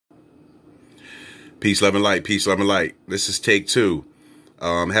Peace, love, and light. Peace, love, and light. This is take two.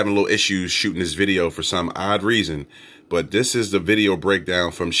 Having a little issues shooting this video for some odd reason, but this is the video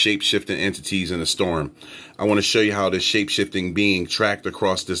breakdown from shape-shifting entities in a storm. I want to show you how this shape-shifting being tracked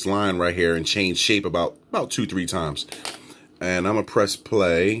across this line right here and changed shape about 2-3 times. And I'm gonna press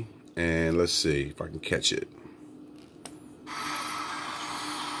play and let's see if I can catch it.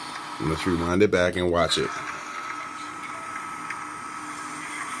 Let's rewind it back and watch it.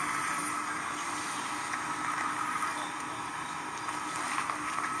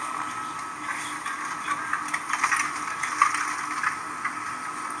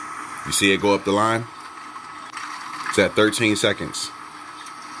 You see it go up the line? It's at 13 seconds.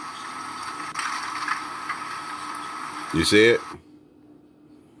 You see it?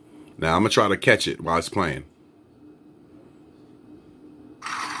 Now I'm gonna try to catch it while it's playing.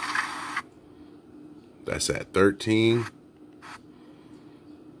 That's at 13.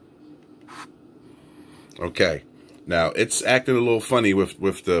 Okay. Now it's acting a little funny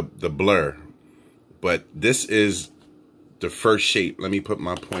with the blur, but this is the first shape. Let me put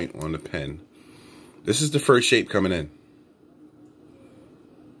my point on the pen. This is the first shape coming in.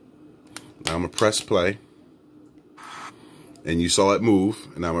 Now I'm gonna press play. And you saw it move,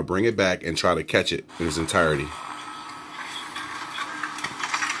 and I'm gonna bring it back and try to catch it in its entirety.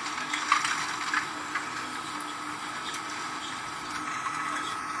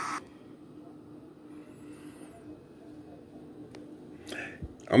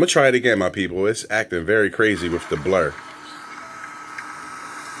 I'm gonna try it again, my people. It's acting very crazy with the blur.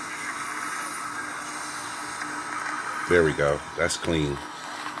 There we go. That's clean.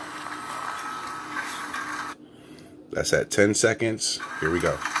 That's at 10 seconds. Here we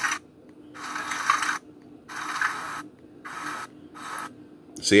go.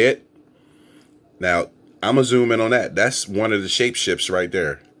 See it? Now, I'm going to zoom in on that. That's one of the shape shifts right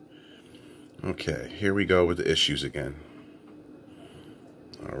there. Okay, here we go with the issues again.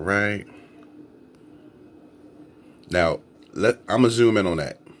 All right. Now, I'm going to zoom in on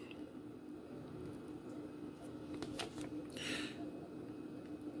that.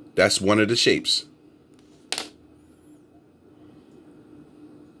 That's one of the shapes.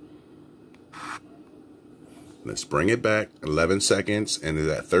 Let's bring it back. 11 seconds, and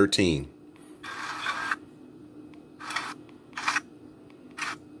it's at 13.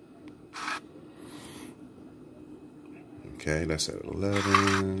 Okay, that's at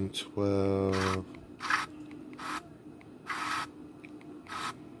 11, 12.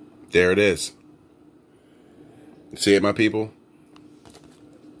 There it is. See it, my people?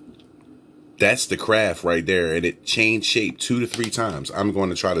 That's the craft right there, and it changed shape 2 to 3 times. I'm going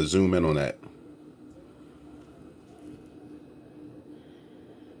to try to zoom in on that.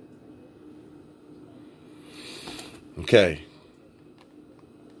 Okay.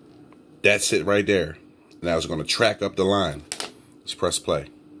 That's it right there. Now it's going to track up the line. Let's press play.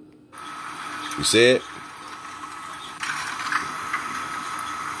 You see it?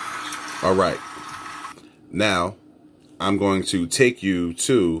 All right. Now I'm going to take you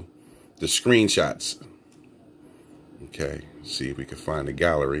to the screenshots. Okay, see if we can find the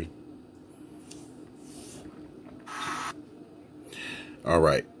gallery. All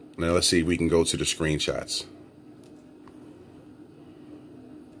right, now let's see if we can go to the screenshots.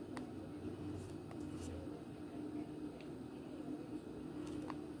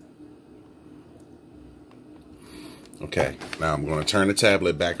 Okay, now I'm going to turn the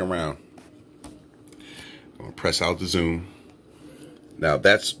tablet back around. I'm going to press out the zoom. Now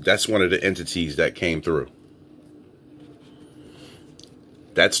that's one of the entities that came through.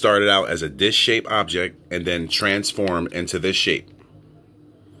 That started out as a dish-shaped object and then transformed into this shape.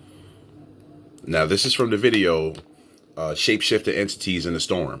 Now this is from the video Shape-Shifted Entities in the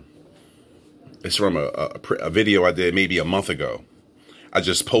Storm. It's from a video I did maybe a month ago. I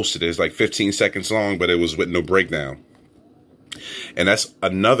just posted it. It's like 15 seconds long, but it was with no breakdown. And that's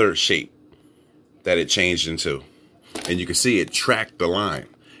another shape that it changed into. And you can see it tracked the line.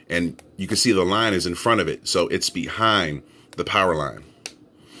 And you can see the line is in front of it. So it's behind the power line.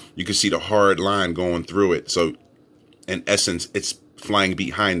 You can see the hard line going through it. So in essence, it's flying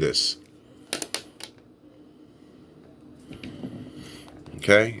behind this.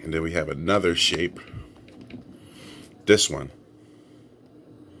 Okay. And then we have another shape. This one.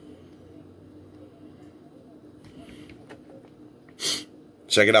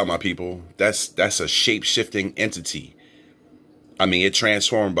 Check it out, my people. That's a shape-shifting entity. I mean, it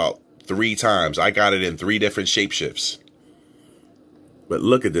transformed about 3 times. I got it in 3 different shape shifts. But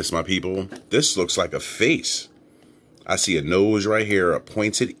look at this, my people. This looks like a face. I see a nose right here, a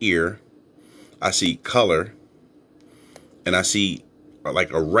pointed ear. I see color. And I see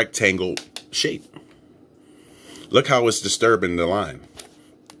like a rectangle shape. Look how it's disturbing the line,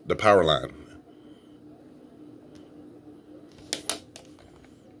 the power line.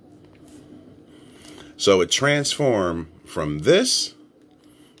 So it transformed from this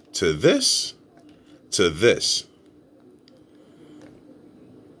to this to this.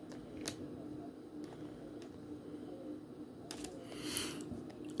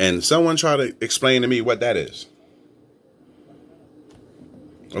 And someone try to explain to me what that is.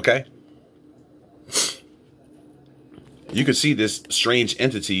 Okay? You can see this strange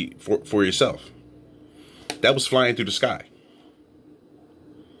entity for yourself. That was flying through the sky.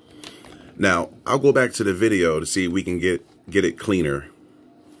 Now, I'll go back to the video to see if we can get it cleaner.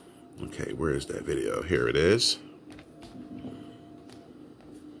 Okay, where is that video? Here it is.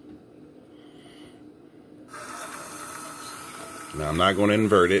 Now, I'm not going to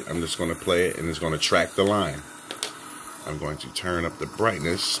invert it. I'm just going to play it, and it's going to track the line. I'm going to turn up the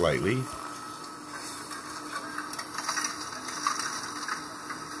brightness slightly.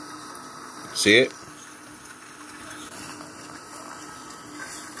 See it?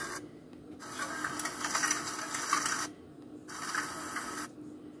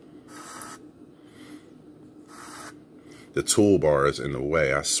 The toolbar is in the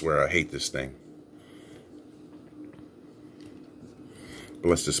way. I swear I hate this thing. But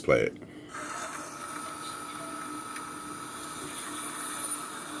let's just play it.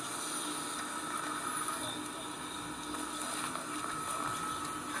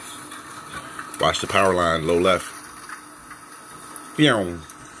 Watch the power line, low left. You'll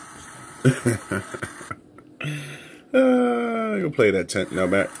play that 10. No,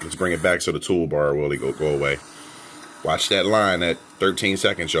 back. Let's bring it back so the toolbar will go away. Watch that line at 13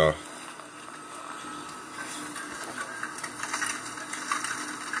 seconds, y'all.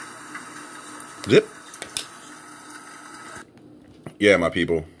 Zip. Yeah, my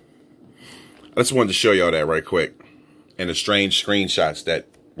people. I just wanted to show y'all that right quick. And the strange screenshots that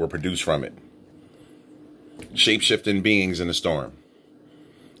were produced from it. Shape-shifting beings in the storm.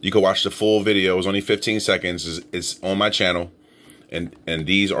 You can watch the full video. It's only 15 seconds. It's on my channel. And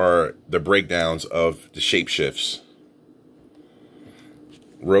these are the breakdowns of the shape-shifts.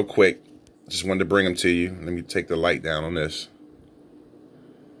 Real quick, just wanted to bring them to you. Let me take the light down on this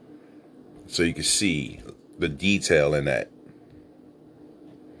so you can see the detail in that.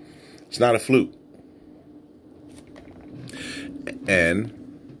 It's not a fluke. And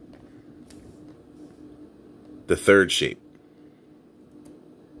the third shape.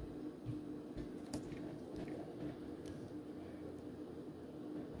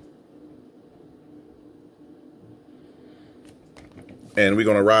 And we're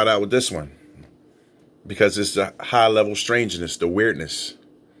going to ride out with this one because it's the high level strangeness, the weirdness.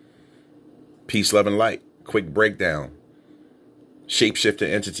 Peace, love, and light. Quick breakdown.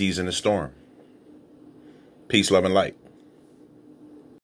 Shape-shifting entities in the storm. Peace, love, and light.